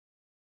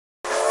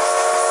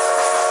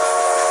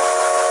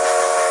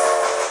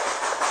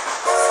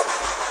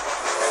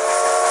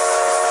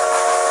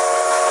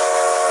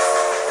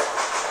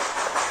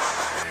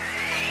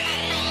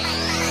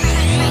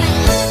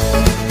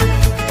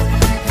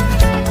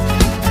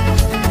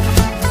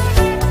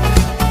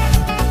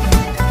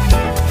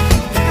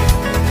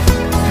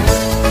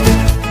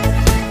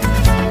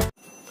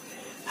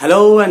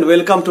Hello and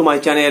welcome to my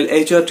channel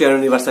HR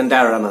Universe and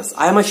Dioramas.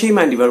 I am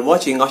Ashim and you are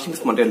watching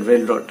Ashim's Model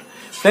Railroad.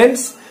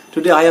 Friends,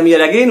 today I am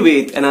here again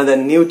with another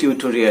new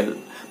tutorial.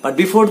 But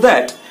before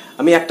that,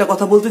 আমি একটা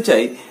কথা বলতে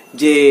চাই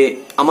যে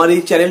আমার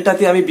এই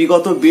চ্যানেলটাতে আমি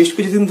বিগত বেশ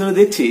কিছুদিন ধরে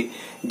দেখছি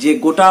যে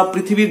গোটা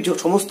পৃথিবীর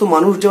সমস্ত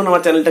মানুষ যেমন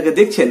আমার চ্যানেলটাকে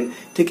দেখছেন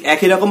ঠিক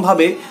একই রকম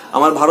ভাবে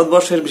আমার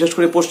ভারতবর্ষের বিশেষ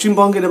করে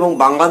পশ্চিমবঙ্গের এবং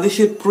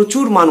বাংলাদেশের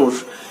প্রচুর মানুষ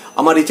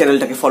আমার এই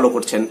চ্যানেলটাকে ফলো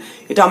করছেন।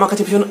 এটা আমার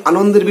কাছে ভীষণ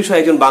আনন্দের বিষয়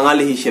একজন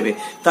বাঙালি হিসেবে।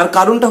 তার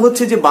কারণটা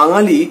হচ্ছে যে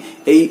বাঙালি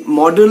এই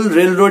মডেল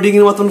রেল রোডিং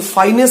এর মতন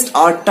ফাইনেস্ট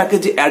আর্টটাকে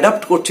যে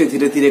অ্যাডাপ্ট করছে,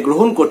 ধীরে ধীরে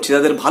গ্রহণ করছে,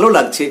 তাদের ভালো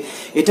লাগছে।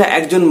 এটা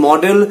একজন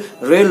মডেল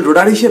রেল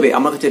রোডার হিসেবে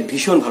আমার কাছে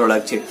ভীষণ ভালো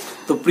লাগছে।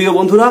 তো প্রিয়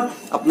বন্ধুরা,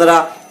 আপনারা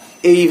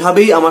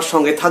এইভাবেই আমার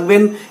সঙ্গে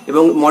থাকবেন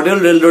এবং মডেল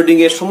রেল রোডিং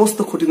এর সমস্ত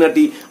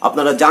খুঁটিনাটি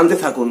আপনারা জানতে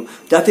থাকুন,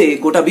 যাতে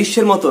গোটা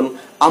বিশ্বের মতন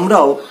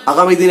আমরাও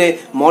আগামী দিনে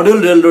মডেল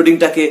রেল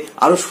রোডিংটাকে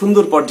আরো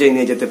সুন্দর পর্যায়ে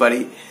নিয়ে যেতে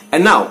পারি।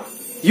 And now,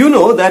 you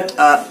know that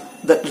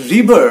the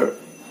river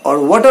or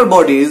water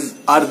bodies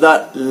are the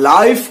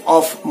life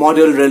of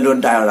model railroad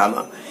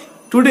diorama.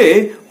 Today,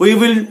 we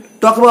will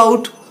talk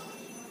about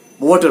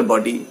water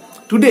body.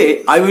 Today,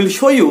 I will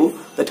show you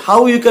that how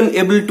you can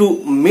able to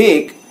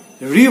make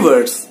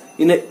rivers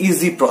in an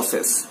easy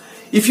process.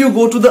 If you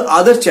go to the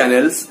other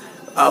channels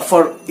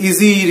for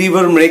easy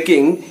river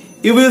making,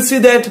 you will see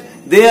that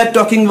they are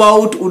talking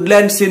about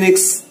woodland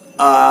scenics,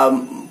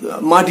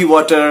 muddy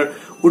water,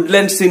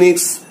 woodland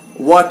scenics,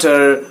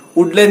 water,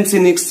 woodland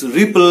scenics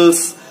ripples,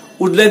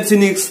 woodland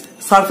scenics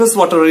surface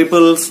water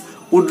ripples,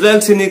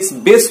 woodland scenics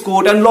base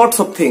coat, and lots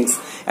of things.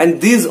 And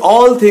these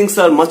all things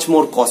are much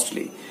more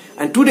costly.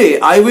 And today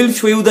I will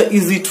show you the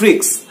easy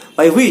tricks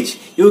by which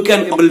you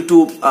can able to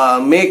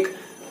make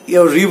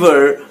your river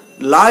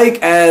like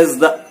as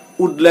the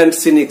woodland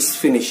scenics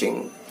finishing.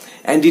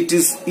 And it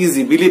is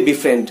easy, believe me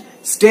friend.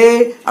 Stay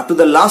up to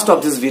the last of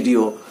this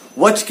video,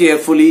 watch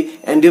carefully,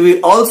 and you will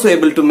also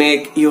able to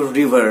make your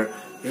river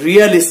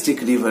realistic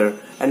river.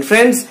 And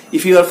friends,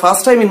 if you are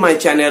first time in my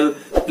channel,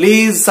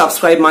 please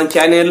subscribe my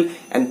channel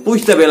and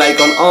push the bell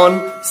icon on,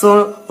 so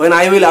when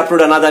I will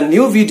upload another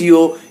new video,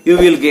 you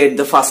will get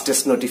the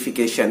fastest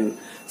notification.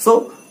 So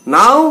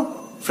now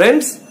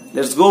friends,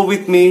 let's go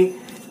with me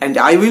and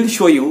I will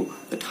show you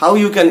that how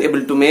you can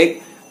able to make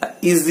an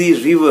easy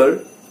river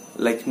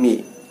like me.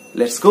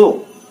 Let's go.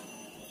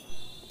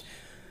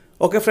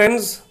 Okay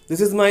friends,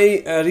 this is my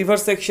river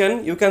section.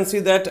 You can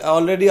see that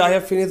already I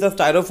have finished the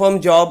styrofoam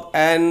job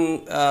and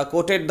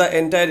coated the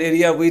entire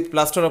area with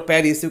plaster of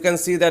Paris. You can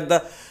see that the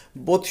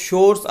both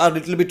shores are a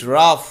little bit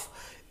rough.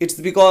 It's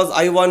because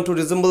I want to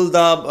resemble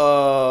the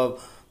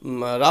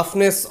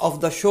roughness of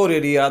the shore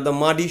area, the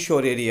muddy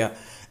shore area.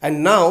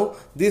 And now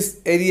this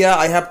area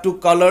I have to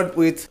color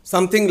with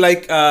something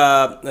like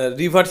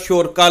river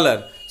shore color.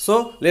 So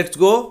let's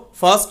go.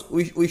 First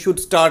we should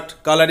start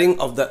coloring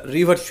of the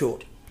river shore.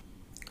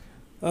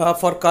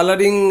 For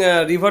coloring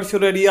river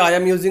shore area, I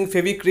am using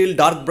fevicol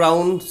dark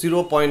brown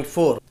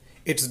 0.4.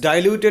 Its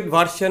diluted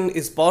version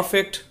is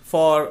perfect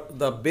for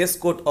the base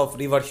coat of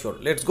river shore.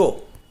 Let's go.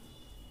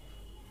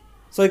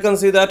 So you can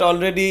see that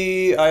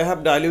already I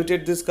have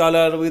diluted this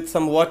color with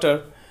some water,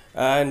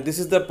 and this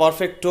is the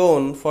perfect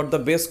tone for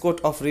the base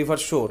coat of river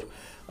shore.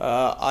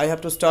 I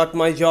have to start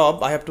my job.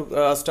 I have to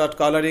start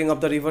coloring of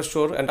the river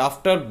shore, and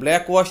after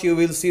black wash you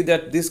will see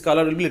that this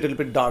color will be a little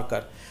bit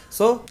darker.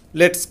 So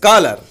let's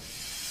color.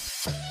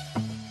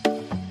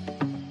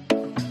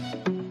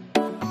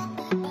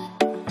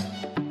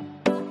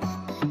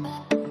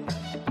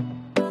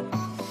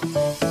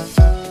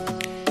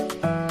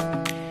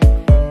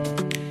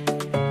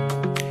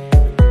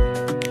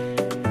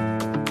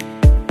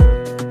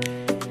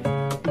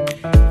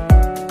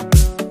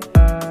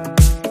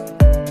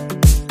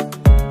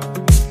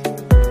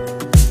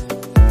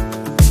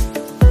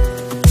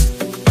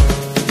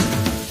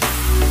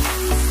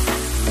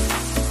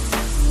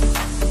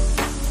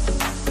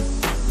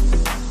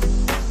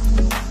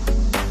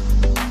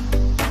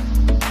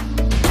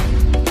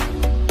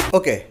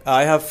 Okay,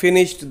 I have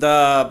finished the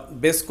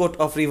base coat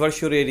of river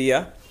shore area.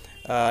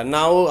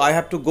 Now I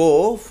have to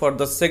go for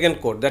the second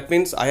coat. That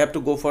means I have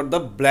to go for the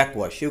black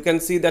wash. You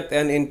can see that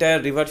an entire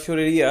river shore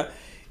area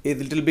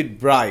is a little bit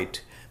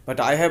bright,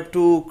 but I have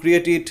to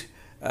create it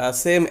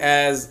same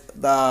as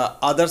the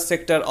other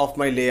sector of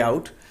my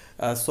layout.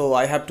 So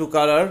I have to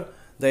color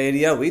the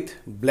area with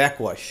black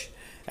wash.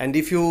 And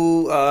if you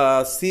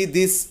see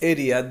this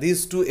area,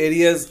 these two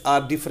areas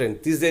are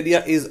different. This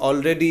area is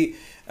already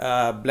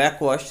black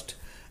washed,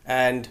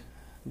 and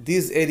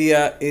this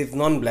area is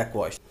non-black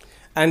wash.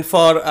 And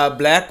for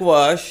black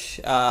wash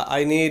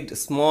I need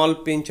small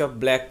pinch of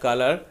black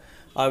color.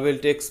 I will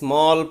take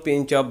small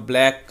pinch of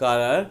black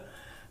color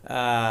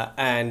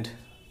and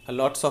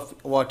lots of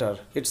water.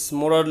 It's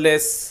more or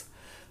less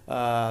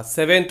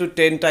 7 to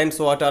 10 times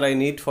water I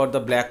need for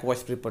the black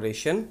wash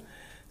preparation.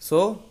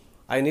 So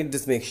I need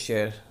this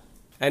mixture,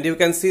 and you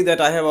can see that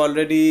I have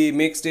already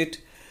mixed it,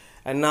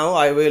 and now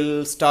I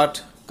will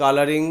start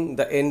coloring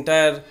the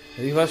entire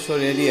river shore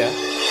area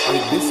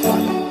with this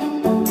color.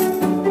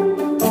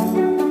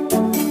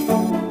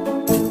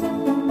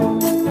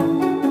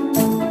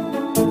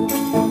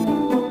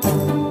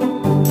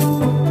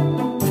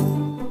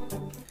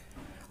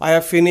 I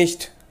have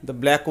finished the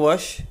black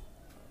wash.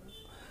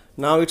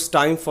 Now it's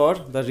time for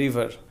the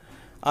river.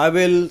 I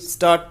will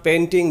start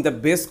painting the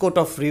base coat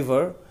of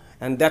river,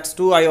 and that's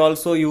too I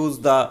also use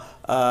the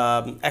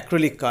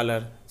acrylic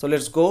color. So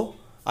let's go.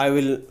 I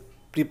will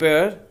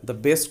prepare the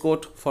base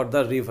coat for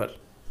the river.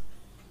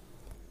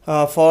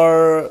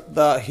 For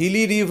the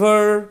hilly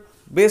river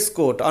base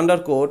coat,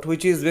 undercoat,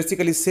 which is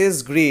basically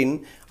sage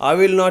green, I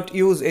will not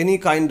use any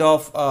kind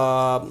of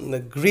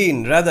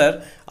green.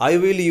 Rather, I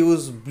will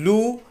use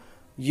blue,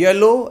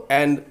 yellow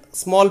and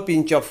small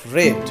pinch of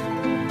red.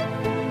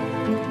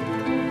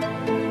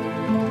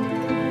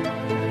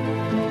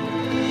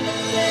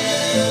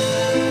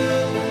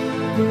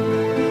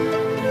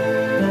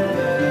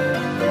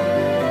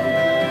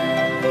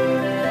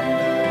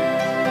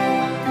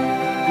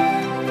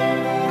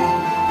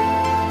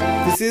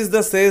 This is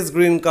the sage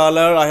green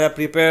color I have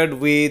prepared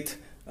with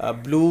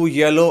blue,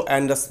 yellow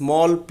and a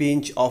small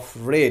pinch of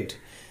red,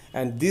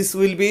 and this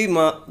will be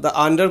the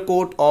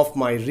undercoat of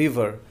my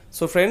river.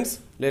 So friends,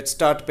 let's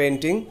start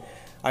painting.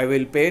 I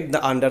will paint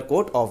the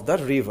undercoat of the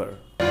river.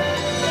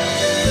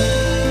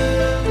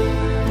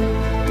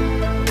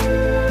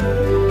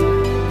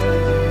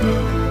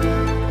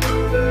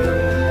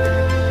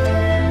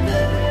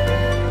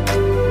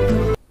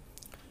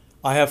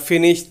 I have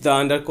finished the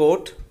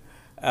undercoat.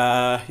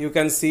 You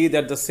can see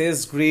that the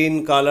sage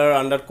green color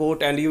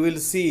undercoat, and you will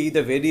see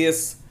the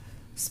various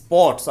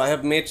spots. I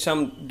have made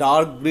some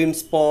dark green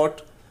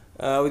spot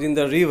within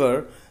the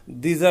river.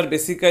 These are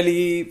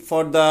basically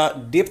for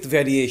the depth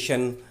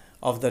variation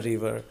of the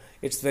river.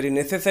 It's very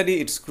necessary,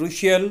 it's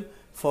crucial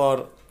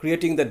for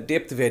creating the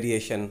depth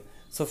variation.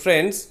 So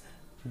friends,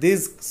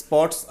 these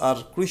spots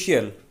are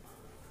crucial.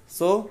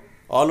 So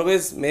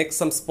always make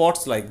some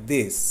spots like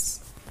this.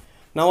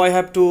 Now I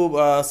have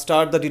to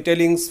start the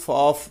detailings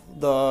of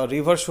the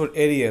river shore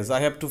areas.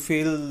 I have to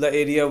fill the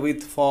area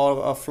with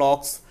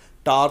phlox,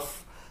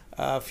 turf,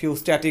 few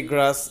static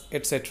grass,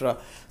 etc.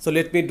 So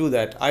let me do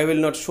that. I will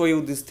not show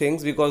you these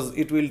things because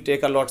it will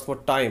take a lot more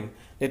time.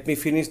 Let me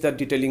finish the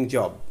detailing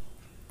job.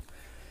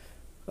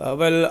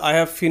 Well, I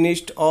have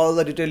finished all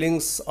the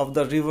detailings of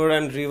the river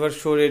and river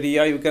shore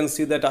area. You can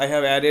see that I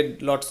have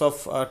added lots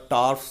of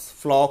turfs,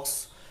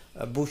 phlox,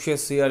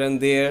 bushes here and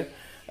there.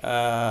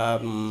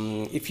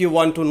 If you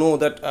want to know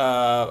that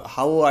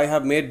how I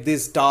have made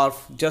this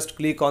turf, just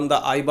click on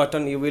the I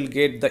button. You will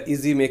get the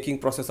easy making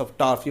process of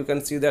turf. You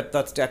can see that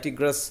the static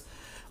grass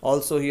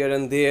also here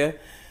and there,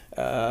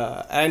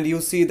 and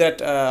you see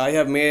that I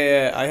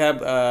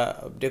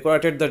have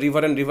decorated the river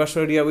and river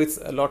shore area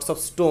with lots of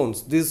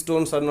stones. These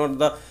stones are not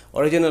the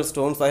original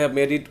stones. I have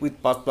made it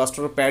with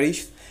plaster of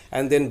Paris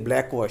and then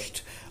black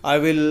washed. I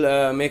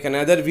will make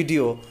another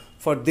video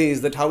for this,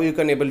 that how you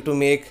can able to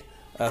make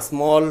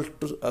small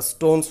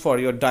stones for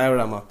your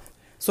diorama.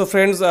 So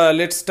friends,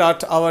 let's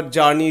start our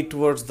journey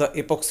towards the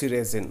epoxy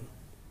resin.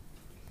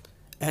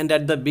 And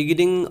at the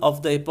beginning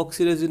of the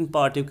epoxy resin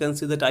part, you can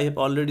see that I have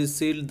already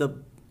sealed the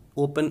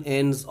open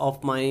ends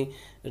of my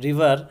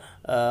river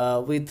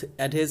with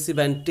adhesive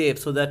and tape,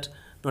 so that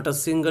not a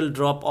single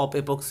drop of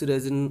epoxy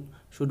resin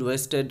should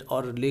wasted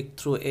or leak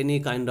through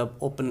any kind of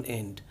open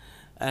end.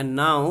 And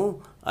now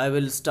I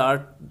will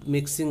start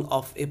mixing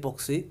of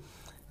epoxy.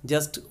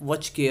 Just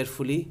watch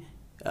carefully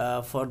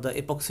for the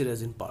epoxy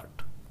resin part.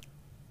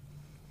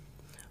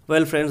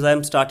 Well friends, I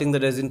am starting the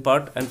resin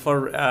part, and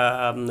for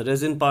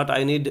resin part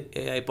I need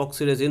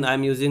epoxy resin. I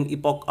am using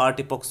Epoch Art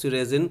epoxy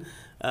resin.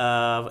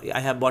 I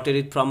have bought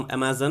it from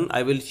Amazon.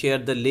 I will share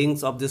the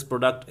links of this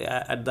product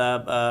at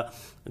the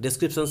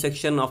description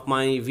section of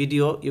my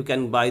video. You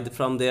can buy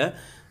from there.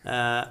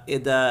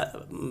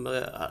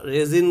 The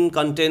resin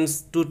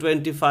contains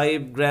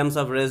 225 grams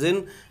of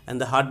resin and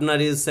the hardener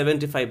is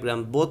 75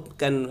 grams. Both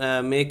can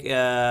make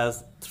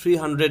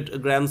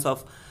 300 grams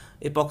of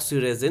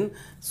epoxy resin.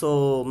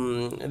 So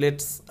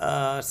let's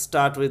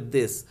start with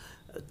this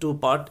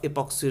two-part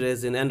epoxy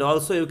resin. And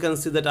also you can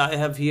see that I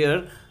have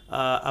here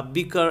a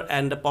beaker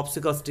and a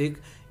popsicle stick.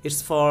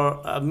 It's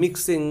for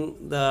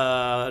mixing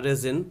the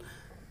resin.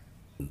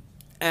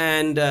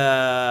 And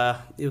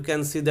you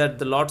can see that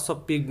the lots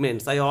of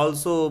pigments. I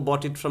also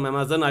bought it from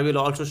Amazon. I will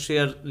also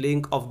share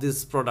link of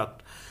this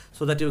product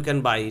so that you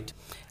can buy it.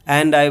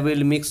 And I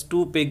will mix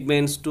two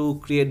pigments to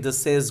create the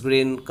sage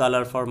green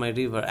color for my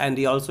river. And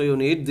also you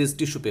need this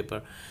tissue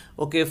paper.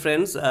 Okay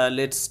friends,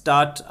 let's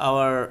start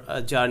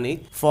our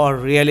journey for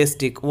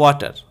realistic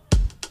water.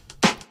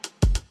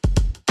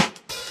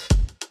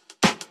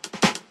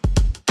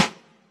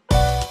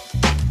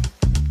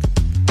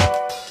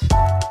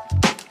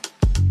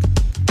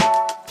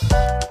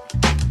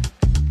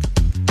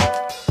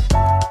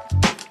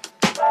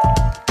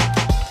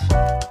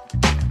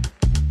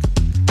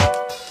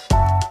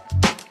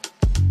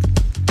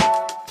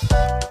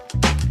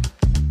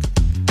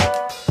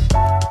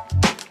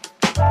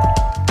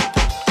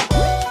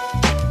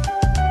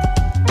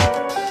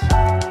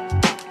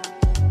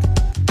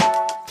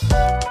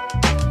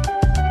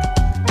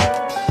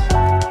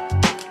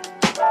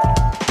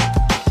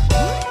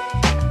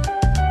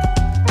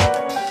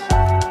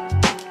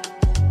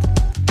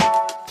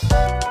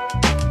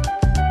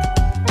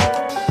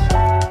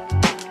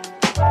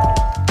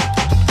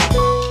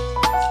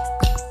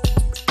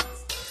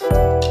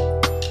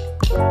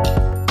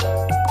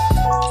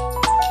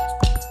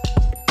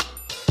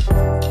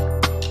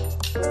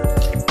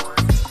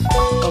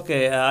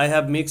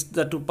 have mixed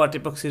the two-part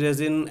epoxy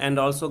resin and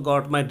also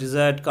got my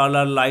desired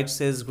color light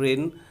sage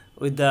green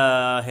with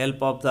the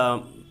help of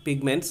the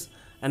pigments.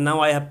 And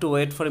now I have to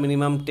wait for a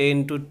minimum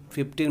 10 to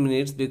 15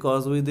 minutes,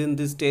 because within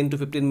this 10 to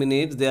 15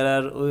 minutes there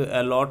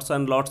are lots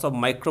and lots of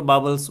micro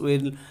bubbles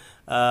will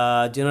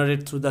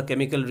generate through the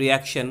chemical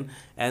reaction,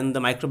 and the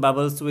micro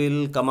bubbles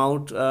will come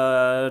out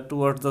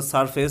towards the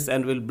surface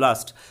and will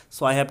blast.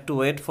 So I have to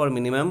wait for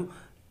minimum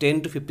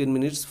 10 to 15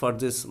 minutes for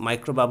this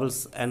micro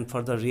bubbles and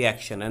for the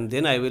reaction, and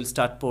then I will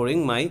start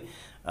pouring my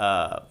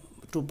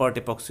two-part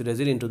epoxy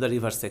resin into the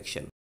reverse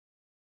section.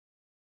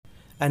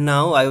 And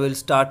now I will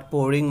start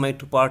pouring my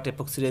two-part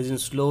epoxy resin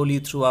slowly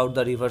throughout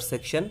the reverse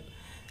section,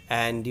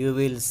 and you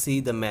will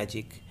see the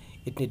magic.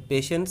 It needs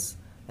patience,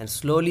 and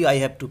slowly I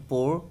have to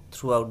pour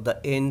throughout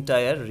the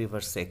entire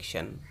reverse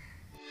section.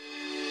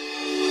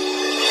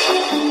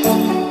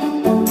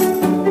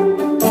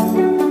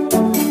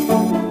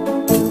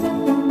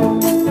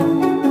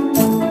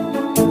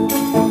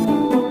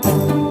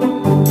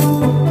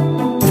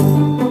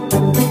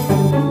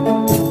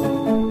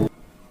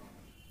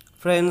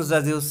 Friends,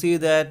 as you see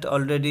that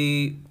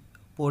already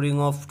pouring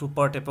of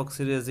two-part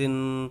epoxy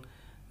resin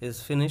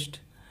is finished.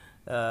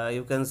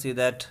 You can see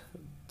that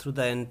through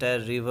the entire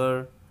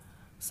river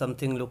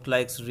something look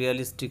like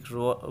realistic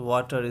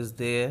water is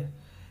there.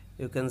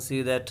 You can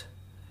see that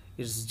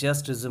it's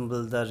just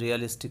resemble the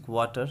realistic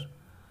water.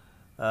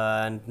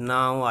 And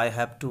now I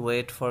have to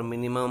wait for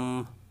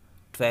minimum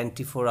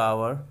 24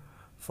 hours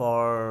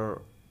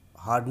for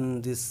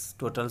harden this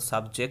total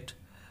subject.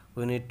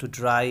 We need to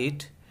dry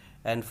it,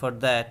 and for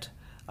that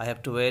I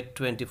have to wait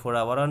 24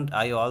 hours, and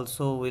I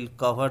also will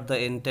cover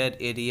the entire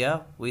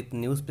area with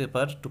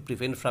newspaper to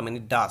prevent from any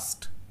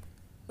dust.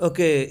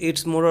 Okay,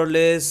 it's more or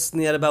less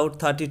near about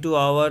 32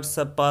 hours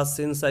have passed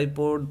since I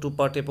poured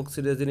two-part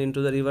epoxy resin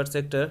into the river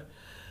sector,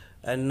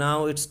 and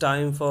now it's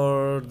time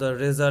for the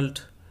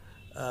result.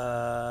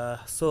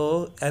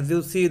 So as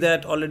you see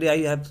that already I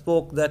have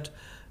spoke that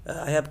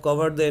I have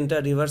covered the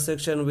entire river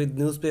section with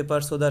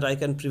newspaper so that I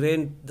can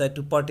prevent the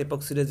two-part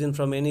epoxy resin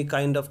from any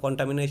kind of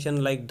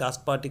contamination like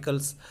dust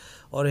particles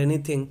or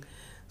anything.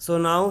 So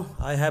now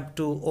I have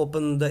to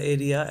open the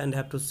area and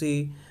have to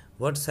see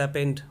what's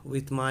happened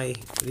with my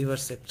river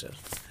sector.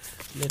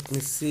 Let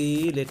me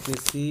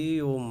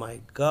see. Oh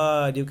my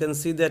god, you can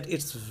see that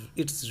it's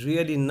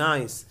really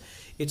nice.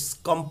 It's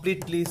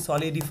completely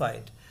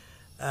solidified.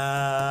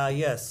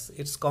 Yes,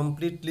 it's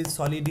completely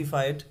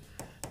solidified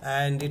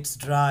and it's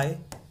dry.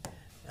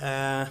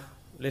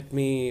 Let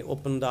me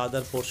open the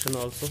other portion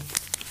also.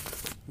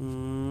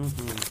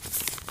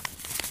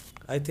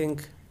 I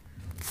think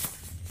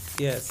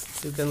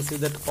yes, you can see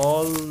that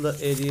all the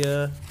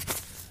area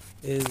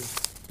is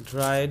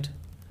dried,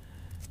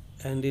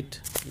 and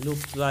it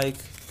looks like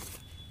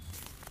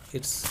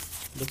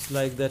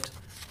that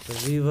the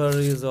river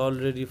is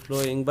already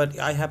flowing, but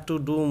I have to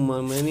do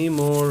many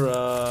more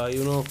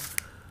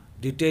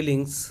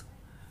detailings.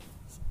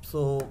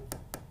 So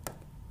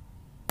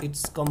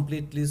it's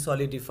completely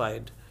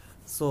solidified.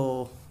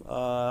 So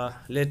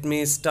let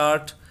me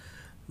start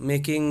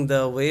making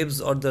the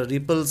waves or the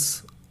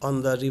ripples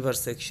on the river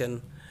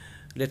section.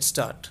 Let's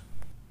start.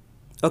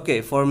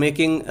 Okay, for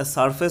making a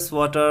surface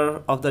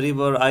water of the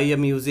river, I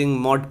am using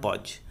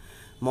modpodge.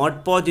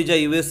 Modpodge is a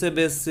USA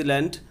based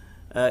sealant.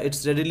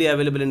 It's readily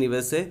available in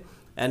USA,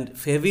 and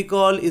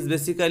fevicol is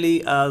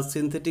basically a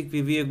synthetic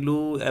PVA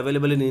glue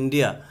available in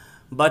India,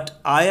 but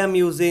I am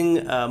using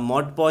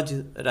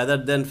modpodge rather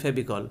than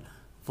fevicol.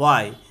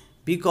 Why?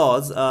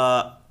 Because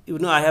I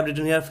have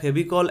written here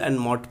fevicol and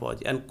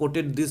modpodge and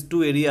coated these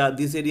two area,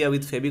 this area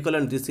with fevicol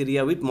and this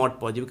area with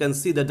modpodge. You can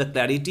see that the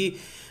clarity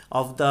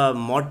of the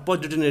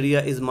modpodge written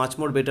area is much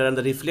more better, and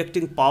the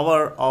reflecting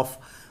power of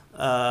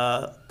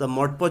the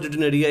modpodge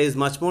written area is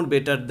much more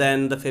better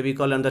than the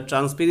fevicol, and the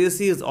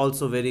transparency is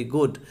also very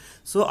good.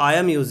 So I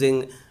am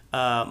using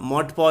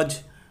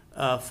modpodge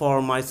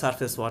for my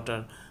surface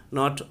water,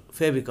 not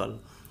fevicol.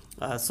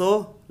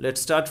 So let's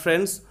start,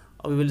 friends.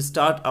 We will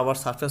start our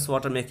surface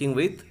water making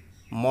with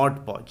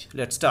modpodge.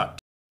 Let's start.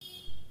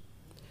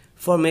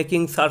 For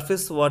making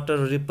surface water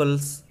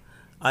ripples,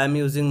 I am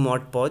using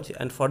modpodge,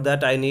 and for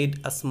that I need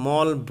a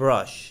small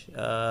brush,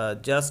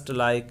 just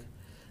like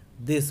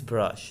this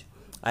brush.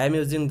 I am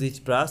using this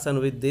brush, and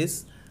with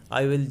this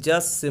I will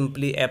just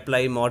simply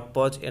apply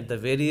modpodge at the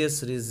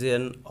various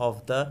region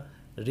of the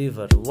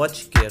river.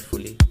 Watch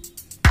carefully.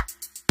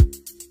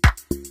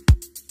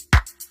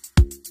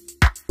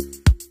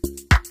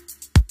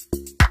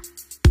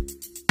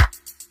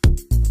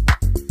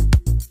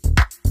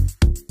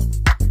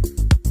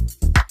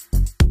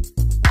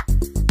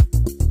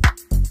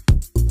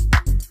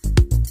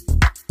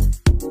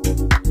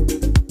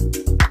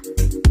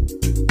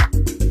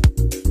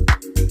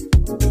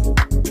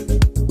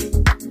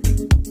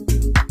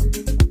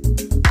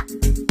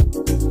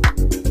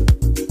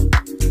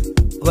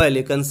 Well,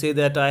 you can see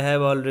that I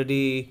have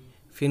already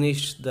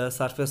finished the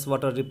surface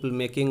water ripple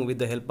making with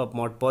the help of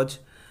modpodge.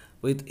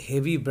 With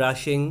heavy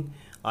brushing,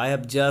 I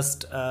have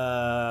just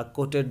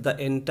coated the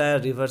entire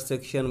river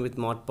section with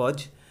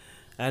modpodge,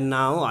 and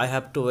now I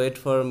have to wait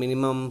for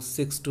minimum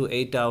 6 to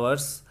 8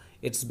 hours.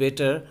 It's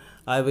better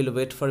I will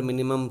wait for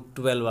minimum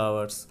 12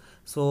 hours.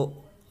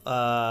 So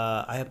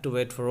I have to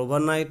wait for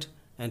overnight,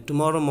 and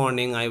tomorrow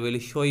morning I will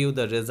show you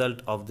the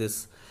result of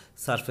this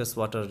surface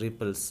water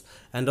ripples.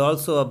 And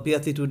also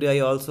obviously today I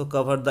also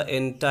covered the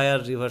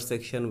entire river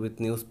section with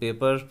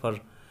newspaper for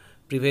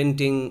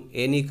preventing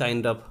any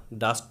kind of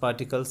dust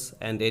particles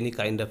and any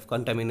kind of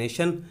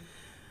contamination.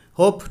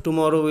 Hope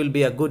tomorrow will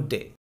be a good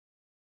day.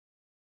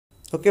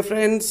 Okay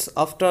friends,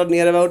 after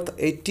near about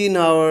 18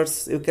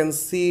 hours you can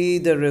see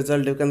the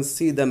result, you can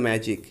see the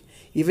magic.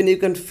 Even you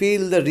can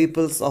feel the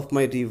ripples of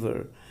my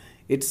river.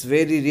 It's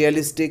very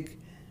realistic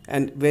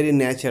and very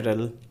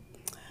natural,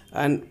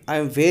 and I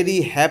am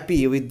very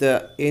happy with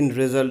the end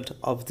result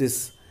of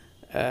this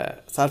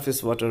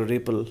surface water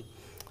ripple.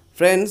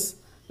 Friends,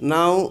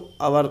 now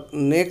our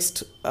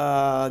next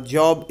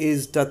job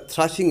is the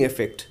thrashing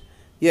effect.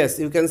 Yes,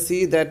 you can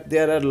see that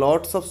there are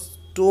lots of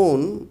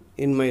stone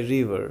in my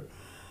river.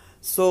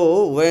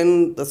 So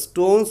when the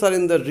stones are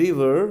in the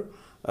river,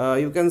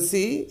 you can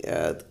see,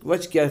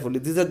 watch carefully,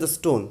 these are the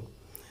stone.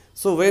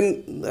 So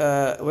when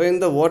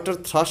the water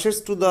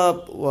thrashes to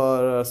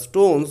the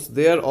stones,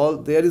 there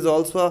is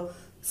also a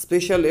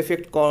special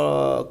effect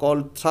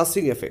called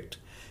thrashing effect.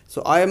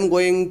 So I am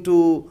going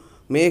to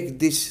make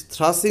this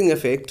thrashing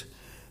effect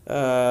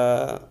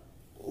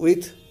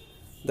with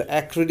the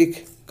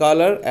acrylic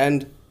color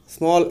and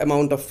small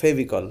amount of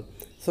fevicol.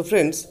 So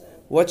friends,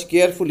 watch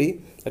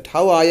carefully at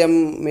how I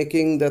am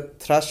making the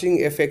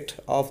thrashing effect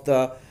of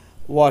the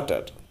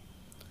water.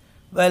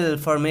 Well,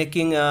 for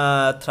making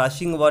a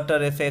thrashing water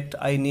effect,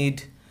 I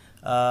need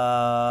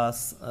a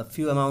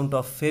few amount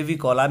of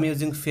fevicol. I'm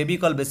using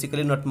fevicol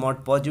basically, not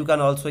modpodge. You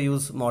can also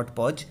use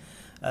modpodge.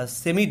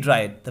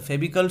 Semi-dried. The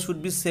fevicol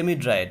should be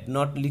semi-dried,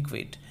 not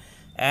liquid.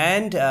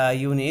 And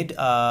you need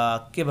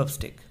a kebab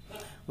stick.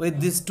 With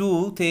these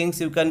two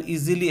things, you can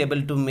easily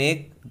able to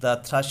make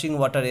the thrashing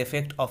water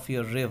effect of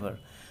your river.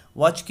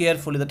 Watch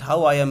carefully that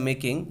how I am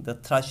making the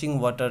thrashing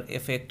water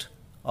effect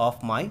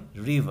of my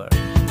river.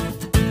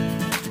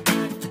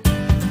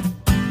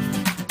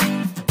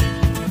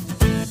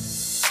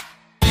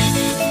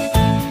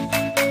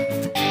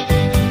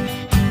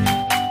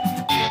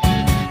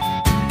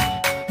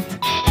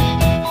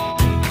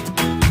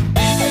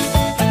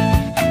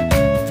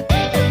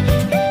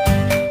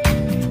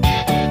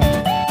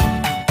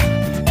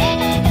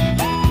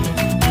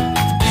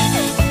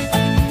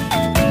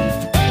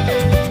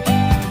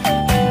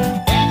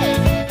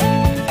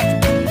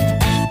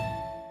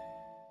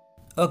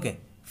 Okay,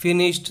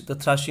 finished the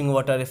thrashing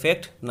water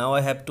effect. Now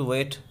I have to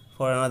wait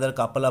for another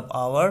couple of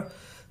hours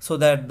so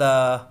that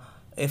the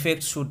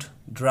effect should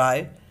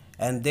dry,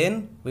 and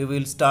then we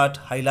will start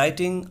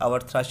highlighting our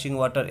thrashing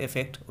water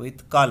effect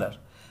with color.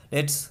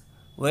 Let's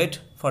wait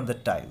for the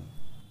time.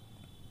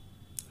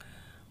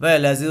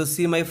 Well, as you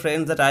see my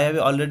friends, that I have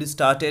already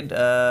started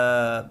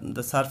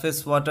the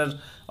surface water,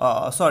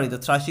 the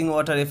thrashing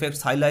water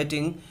effects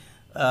highlighting.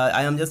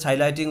 I am just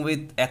highlighting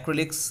with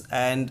acrylics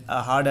and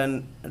a hard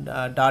and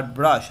dart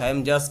brush. I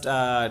am just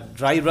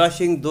dry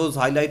brushing those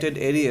highlighted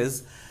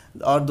areas,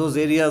 or those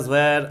areas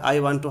where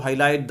I want to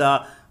highlight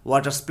the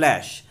water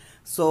splash.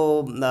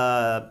 So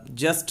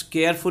just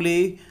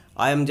carefully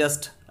I am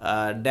just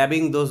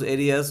dabbing those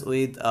areas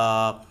with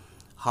a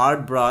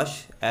hard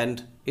brush,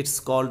 and it's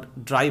called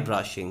dry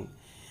brushing.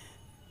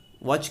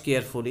 Watch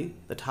carefully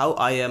that how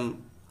I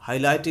am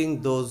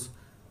highlighting those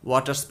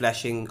water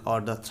splashing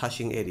or the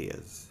thrashing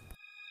areas.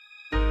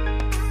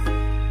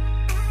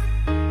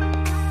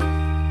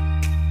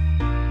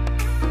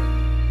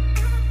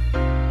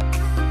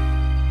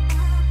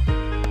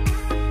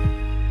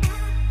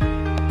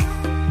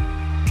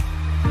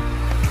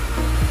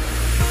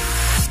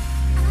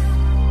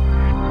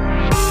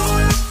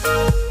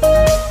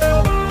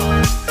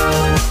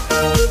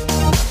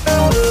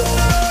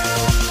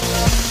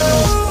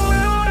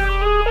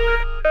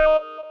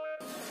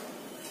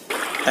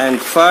 And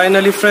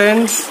finally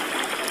friends,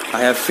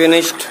 I have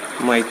finished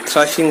my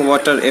thrashing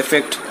water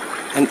effect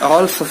and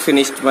also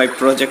finished my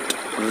project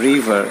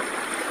river.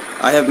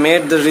 I have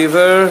made the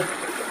river.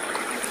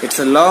 It's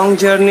a long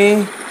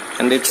journey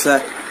and it's a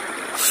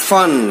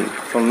fun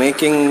for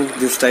making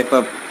this type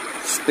of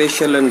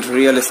special and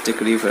realistic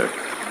river.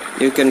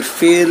 You can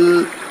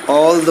feel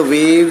all the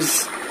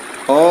waves,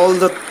 all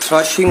the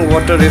thrashing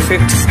water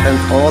effects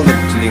and all the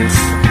feelings.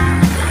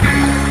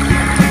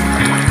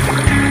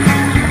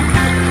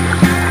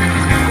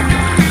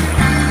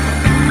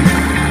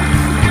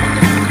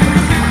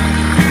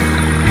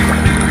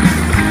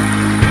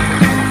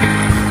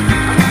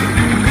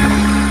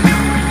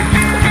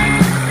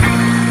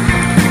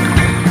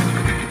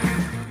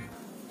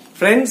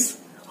 Friends,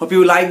 hope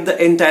you like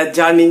the entire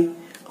journey,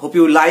 hope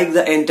you like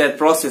the entire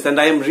process, and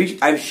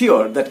I'm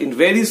sure that in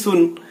very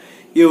soon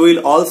you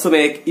will also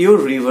make your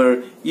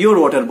river, your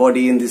water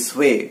body in this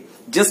way.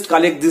 Just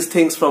collect these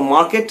things from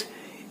market.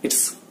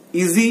 It's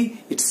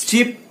easy, it's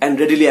cheap and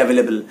readily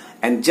available,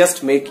 and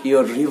just make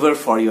your river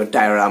for your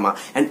diorama.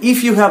 And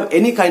if you have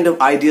any kind of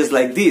ideas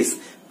like this,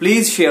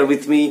 please share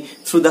with me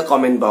through the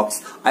comment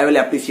box. I will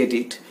appreciate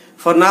it.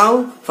 For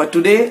now, for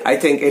today, I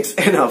think it's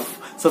enough.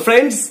 So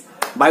friends,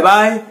 bye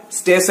bye,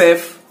 stay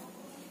safe,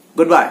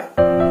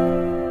 goodbye.